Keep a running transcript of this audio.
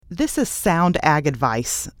This is Sound Ag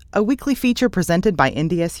Advice, a weekly feature presented by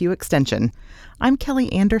NDSU Extension. I'm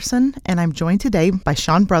Kelli Anderson, and I'm joined today by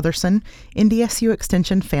Sean Brotherson, NDSU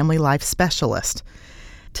Extension Family Life Specialist.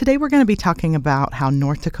 Today we're going to be talking about how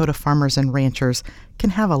North Dakota farmers and ranchers can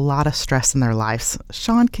have a lot of stress in their lives.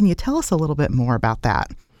 Sean, can you tell us a little bit more about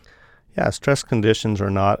that? Yeah, stress conditions are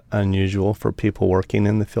not unusual for people working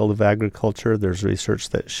in the field of agriculture. There's research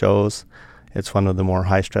that shows it's one of the more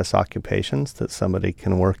high-stress occupations that somebody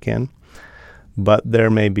can work in. But there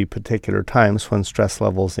may be particular times when stress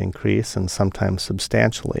levels increase, and sometimes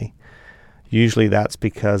substantially. Usually that's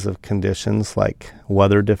because of conditions like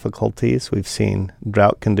weather difficulties. We've seen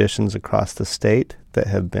drought conditions across the state that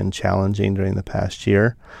have been challenging during the past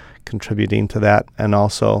year, contributing to that. And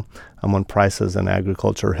also when prices in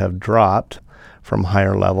agriculture have dropped from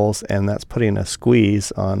higher levels, and that's putting a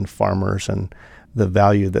squeeze on farmers and the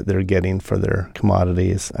value that they're getting for their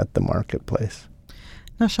commodities at the marketplace.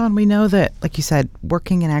 Now, Sean, we know that, like you said,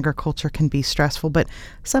 working in agriculture can be stressful, but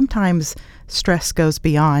sometimes stress goes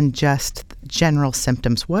beyond just general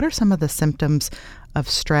symptoms. What are some of the symptoms of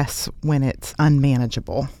stress when it's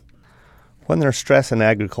unmanageable? When there's stress in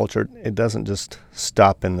agriculture, it doesn't just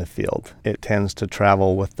stop in the field. It tends to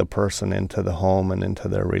travel with the person into the home and into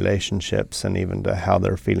their relationships and even to how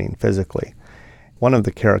they're feeling physically. One of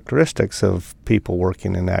the characteristics of people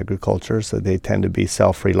working in agriculture is that they tend to be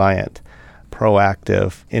self-reliant,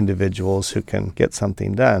 proactive individuals who can get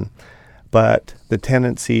something done. But the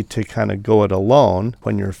tendency to kind of go it alone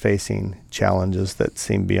when you're facing challenges that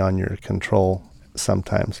seem beyond your control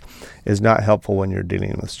sometimes is not helpful when you're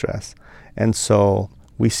dealing with stress. And so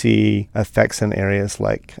we see effects in areas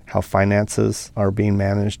like how finances are being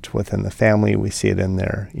managed within the family. We see it in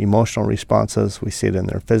their emotional responses. We see it in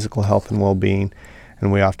their physical health and well-being.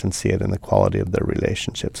 And we often see it in the quality of their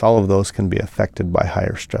relationships. All of those can be affected by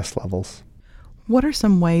higher stress levels. What are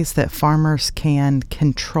some ways that farmers can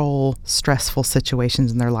control stressful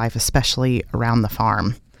situations in their life, especially around the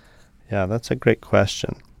farm? Yeah, that's a great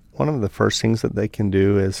question. One of the first things that they can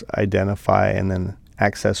do is identify and then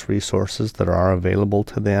access resources that are available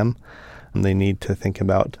to them. And they need to think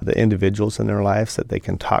about the individuals in their lives that they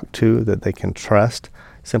can talk to, that they can trust.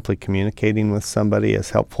 Simply communicating with somebody is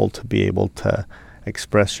helpful to be able to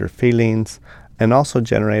express your feelings and also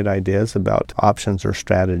generate ideas about options or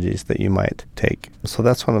strategies that you might take. So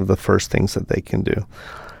that's one of the first things that they can do.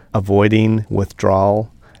 Avoiding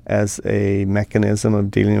withdrawal as a mechanism of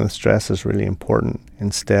dealing with stress is really important.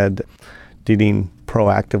 Instead, dealing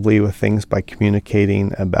proactively with things by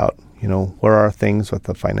communicating about, where are things with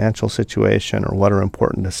the financial situation, or what are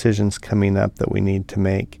important decisions coming up that we need to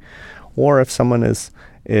make. Or if someone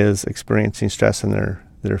is experiencing stress and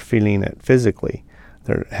they're feeling it physically,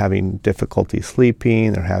 they're having difficulty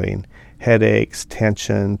sleeping, they're having headaches,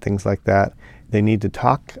 tension, things like that. They need to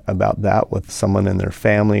talk about that with someone in their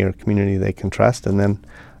family or community they can trust, and then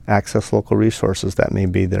access local resources. That may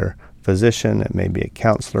be their physician, it may be a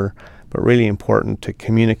counselor, but really important to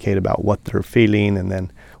communicate about what they're feeling and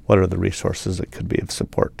then what are the resources that could be of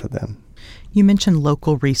support to them. You mentioned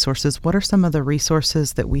local resources. What are some of the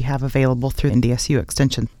resources that we have available through NDSU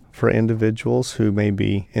Extension? For individuals who may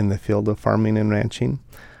be in the field of farming and ranching,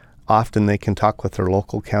 often they can talk with their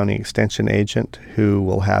local county extension agent who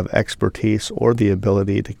will have expertise or the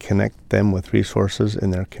ability to connect them with resources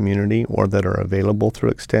in their community or that are available through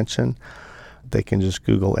extension. They can just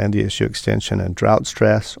Google NDSU Extension and drought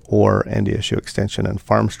stress or NDSU Extension and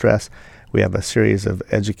farm stress. We have a series of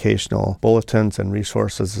educational bulletins and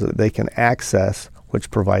resources that they can access which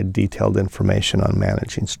provide detailed information on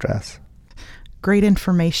managing stress. Great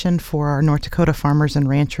information for our North Dakota farmers and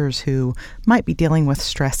ranchers who might be dealing with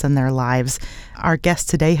stress in their lives. Our guest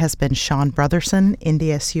today has been Sean Brotherson,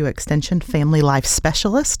 NDSU Extension Family Life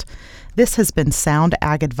Specialist. This has been Sound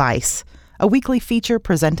Ag Advice, a weekly feature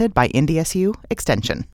presented by NDSU Extension.